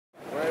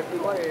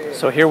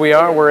So here we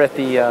are, we're at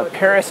the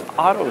Paris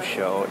Auto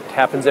Show. It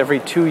happens every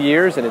 2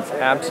 years and it's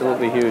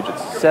absolutely huge.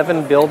 It's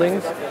 7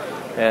 buildings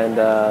and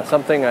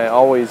something I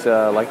always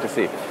like to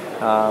see.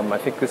 I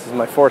think this is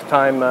my 4th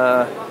time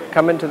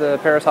coming to the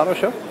Paris Auto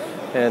Show,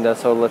 and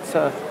so let's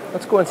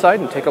go inside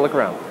and take a look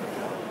around.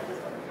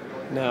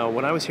 Now,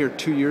 when I was here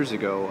 2 years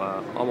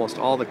ago, almost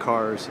all the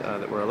cars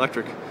that were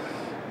electric,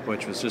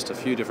 which was just a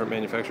few different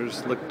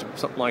manufacturers, looked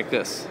something like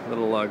this, a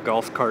little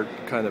golf cart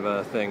kind of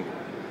a thing.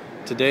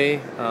 Today,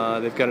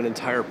 they've got an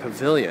entire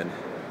pavilion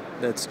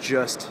that's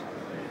just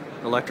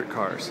electric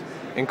cars,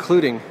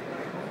 including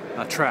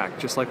a track,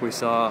 just like we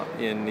saw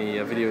in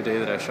the video day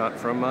that I shot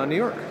from New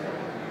York.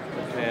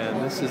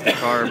 And this is the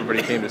car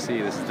everybody came to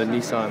see. This is the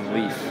Nissan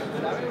Leaf.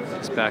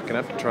 It's backing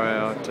up to try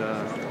out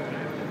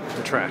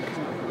the track.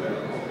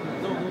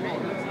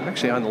 I'm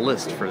actually on the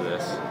list for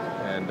this,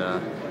 and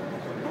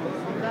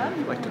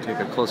I'd like to take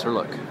a closer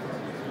look.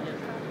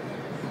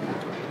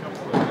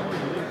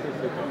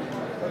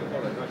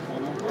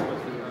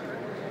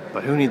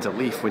 But who needs a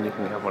Leaf when you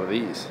can have one of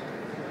these?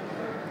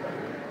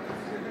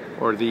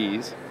 Or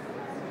these.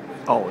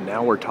 Oh,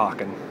 now we're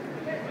talking.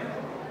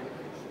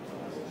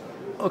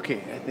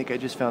 Okay, I think I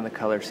just found the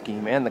color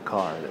scheme and the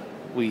car that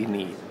we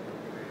need.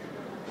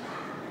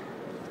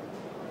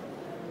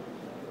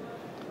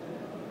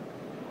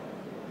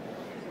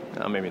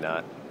 No, maybe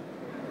not.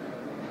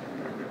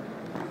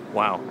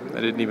 Wow, I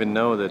didn't even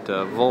know that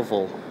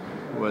Volvo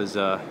was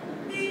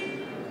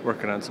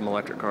working on some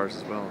electric cars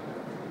as well.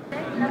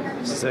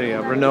 This is a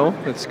Renault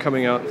that's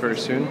coming out very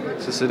soon.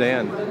 It's a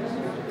sedan.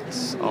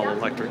 It's all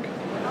electric.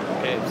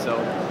 Okay, so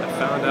I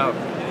found out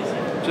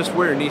just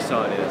where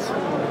Nissan is.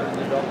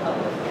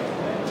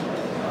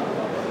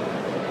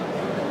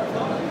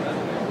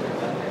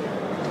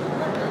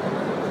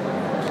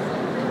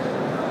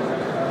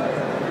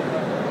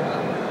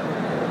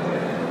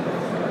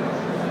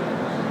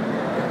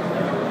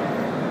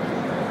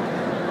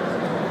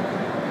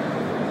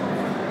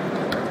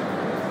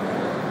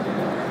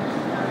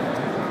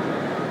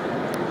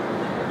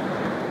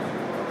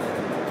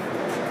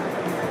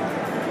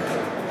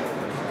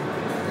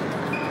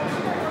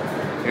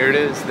 Here it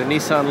is, the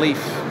Nissan Leaf.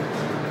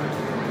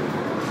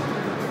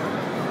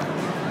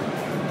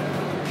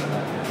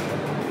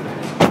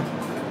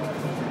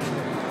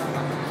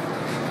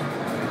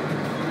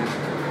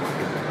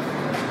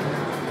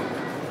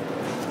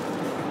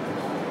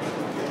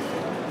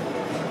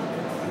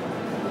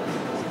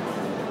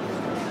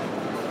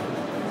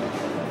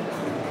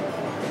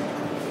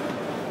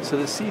 So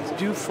the seats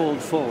do fold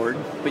forward,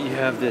 but you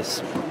have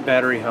this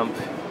battery hump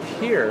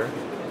here.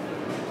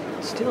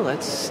 Still,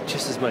 that's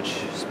just as much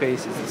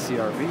space as the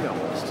CR-V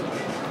almost.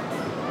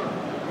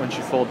 Once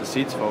you fold the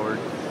seats forward,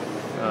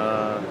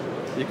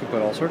 you can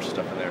put all sorts of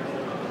stuff in there.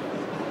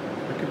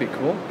 That could be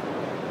cool.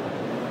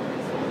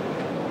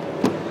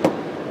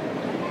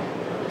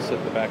 Sit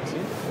in the back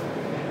seat.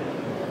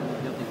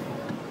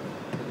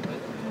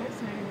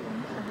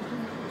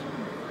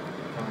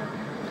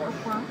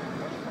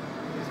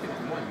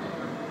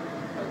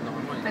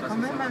 T'as quand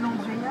même un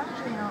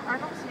embrayage et un... Ah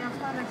non, c'est un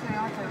frein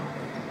d'accélérateur.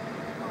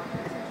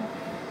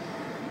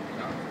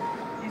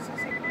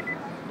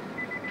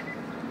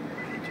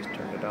 Just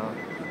turned it on.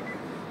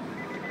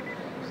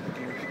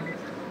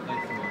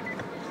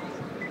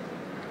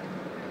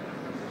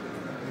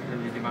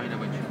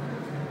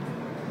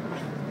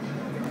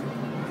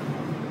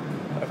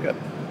 I've got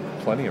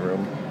plenty of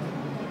room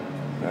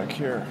back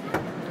here.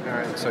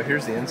 Alright, so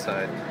here's the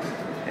inside.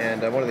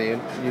 And one of the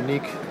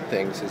unique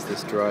things is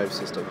this drive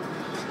system.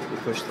 You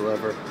push the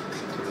lever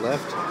to the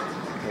left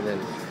and then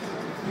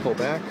pull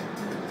back,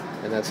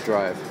 and that's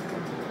drive.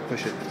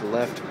 Push it to the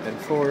left and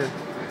forward,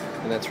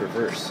 and that's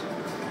reverse.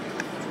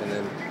 And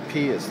then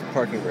P is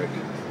parking brake.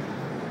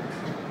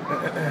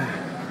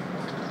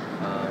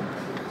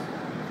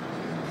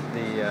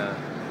 The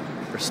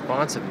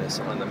responsiveness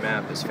on the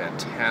map is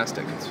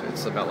fantastic.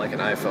 It's about like an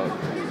iPhone.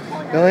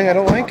 The only thing I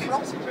don't like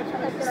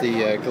is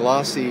the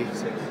glossy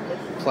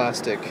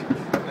plastic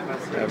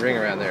ring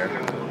around there.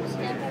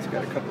 It's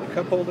got a couple of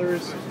cup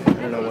holders. I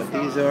don't know what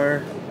these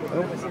are.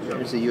 Oh,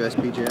 there's a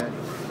USB jack.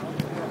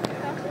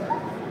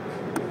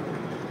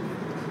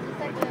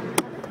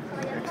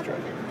 Extra.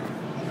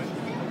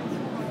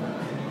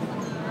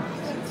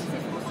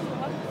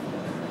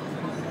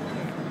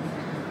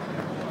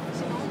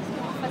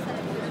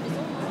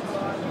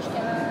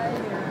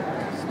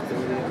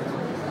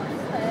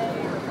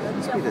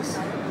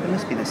 That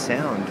must be the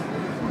sound.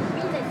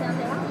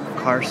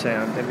 Car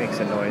sound. It makes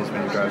a noise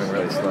when you're driving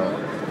really slow.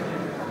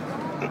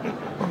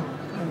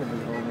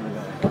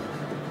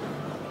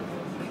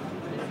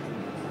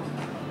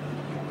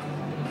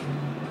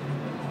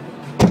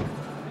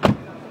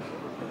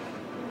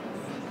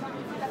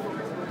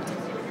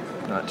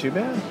 Not too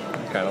bad.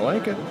 Kind of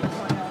like it.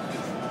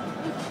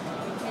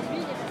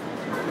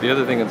 The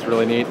other thing that's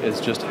really neat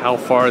is just how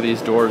far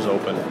these doors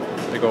open.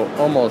 They go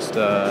almost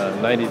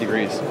 90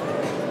 degrees.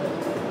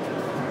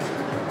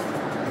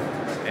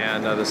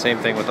 And the same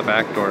thing with the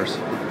back doors.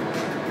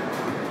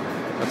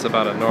 That's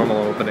about a normal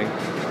opening.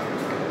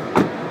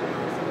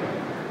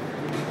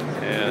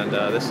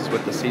 And this is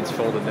with the seats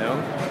folded down.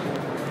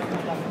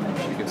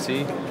 As you can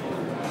see,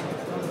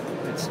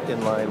 it's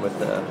in line with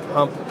the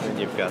hump, and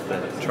you've got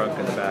the trunk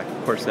in the back.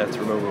 Of course, that's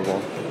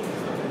removable.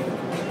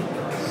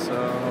 So,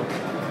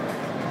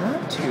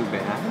 not too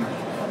bad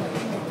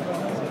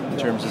in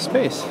terms of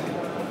space.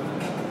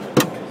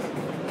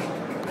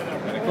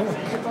 Kind of cool.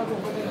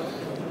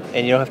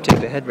 And you don't have to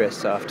take the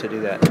headrests off to do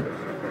that.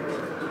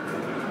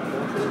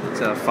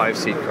 It's a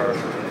 5-seat car.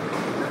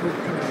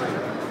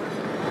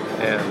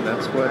 And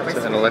that's what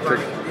an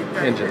electric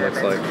engine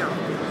looks like.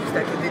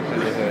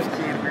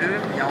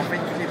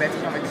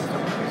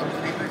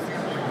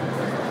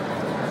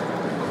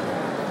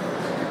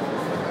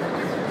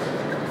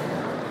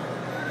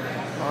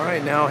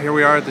 Alright, now here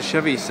we are at the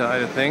Chevy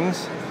side of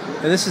things.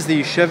 And this is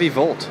the Chevy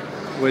Volt,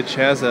 which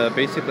has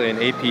basically an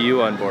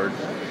APU on board,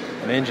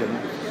 an engine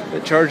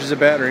that charges a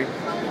battery.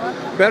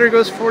 The battery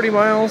goes 40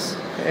 miles,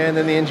 and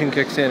then the engine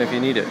kicks in if you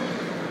need it.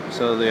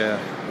 So the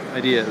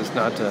idea is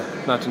not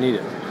to need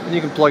it. And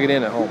you can plug it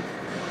in at home.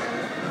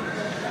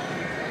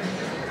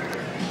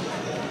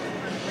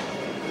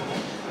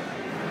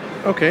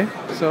 Okay,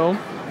 so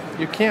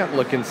you can't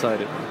look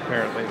inside it,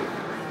 apparently.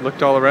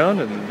 Looked all around,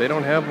 and they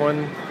don't have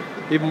one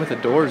even with the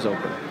doors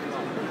open.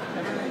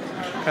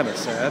 Kind of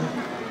sad.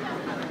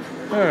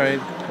 Alright,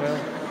 well,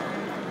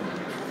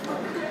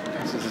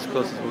 this is as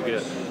close as we'll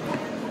get.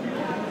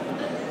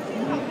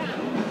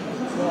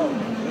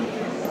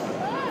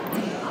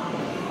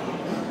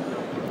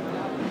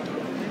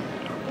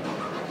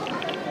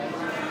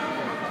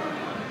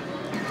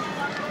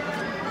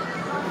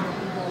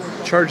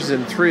 Charges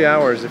in 3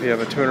 hours if you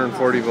have a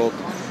 240 volt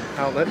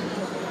outlet,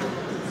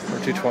 or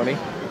 220,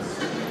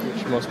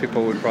 which most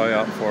people would probably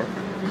opt for.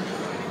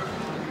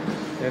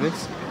 And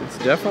it's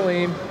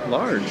definitely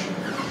large.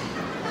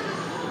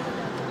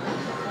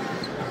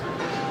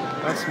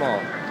 Not small.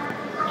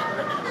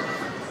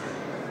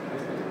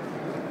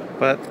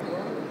 But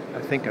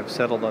I think I've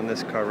settled on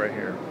this car right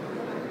here.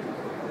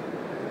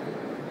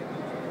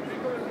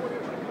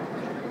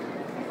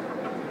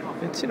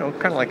 It's,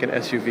 kind of like an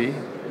SUV,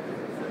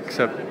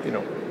 except,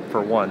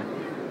 for one.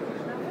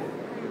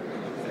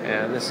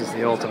 And this is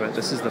the ultimate.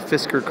 This is the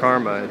Fisker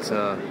Karma. It's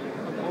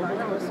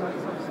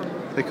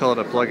they call it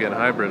a plug-in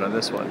hybrid on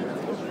this one.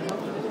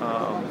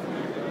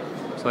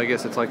 So I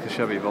guess it's like the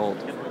Chevy Volt,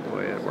 the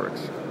way it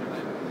works.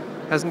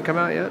 Hasn't come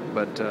out yet,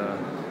 but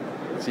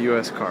it's a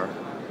US car.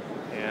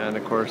 And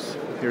of course,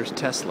 here's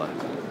Tesla,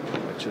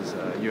 which is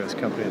a US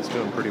company that's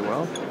doing pretty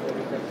well.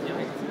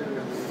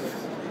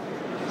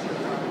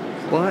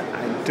 But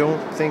I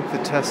don't think the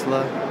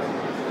Tesla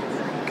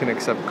can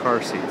accept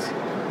car seats.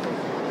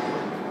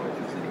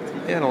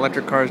 And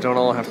electric cars don't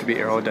all have to be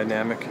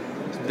aerodynamic.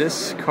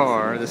 This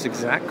car, this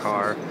exact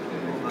car,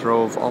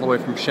 drove all the way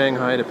from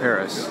Shanghai to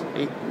Paris,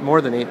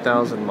 more than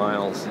 8,000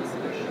 miles,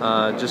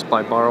 just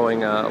by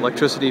borrowing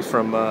electricity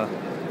from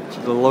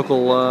the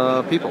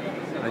local people.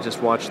 I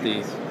just watched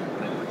the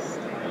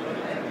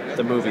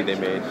movie they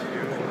made.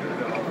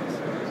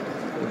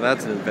 And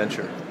that's an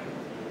adventure.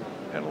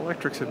 And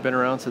electrics have been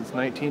around since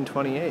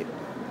 1928.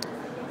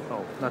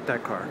 Oh, not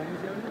that car.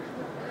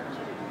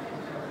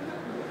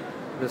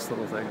 This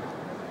little thing.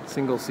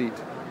 Single seat.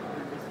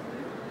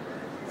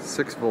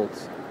 6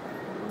 volts.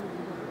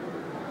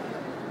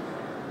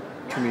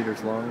 2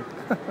 meters long.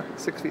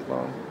 6 feet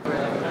long.